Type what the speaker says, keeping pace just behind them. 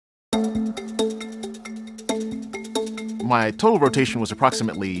My total rotation was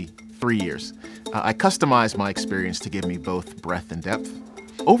approximately 3 years. I customized my experience to give me both breadth and depth.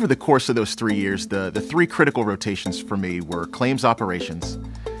 Over the course of those 3 years, the three critical rotations for me were claims operations,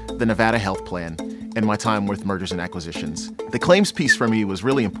 the Nevada health plan, and my time with mergers and acquisitions. The claims piece for me was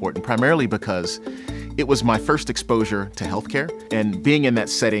really important, primarily because it was my first exposure to healthcare, and being in that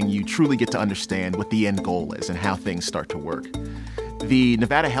setting, you truly get to understand what the end goal is and how things start to work. The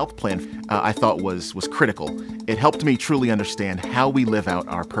Nevada health plan, I thought was critical. It helped me truly understand how we live out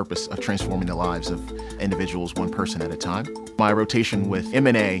our purpose of transforming the lives of individuals one person at a time. My rotation with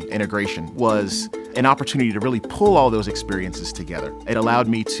M&A integration was an opportunity to really pull all those experiences together. It allowed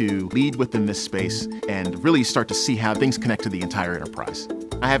me to lead within this space and really start to see how things connect to the entire enterprise.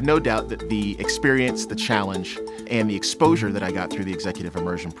 I have no doubt that the experience, the challenge, and the exposure that I got through the Executive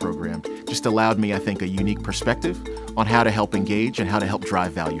Immersion program just allowed me, I think, a unique perspective on how to help engage and how to help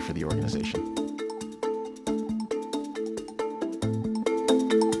drive value for the organization.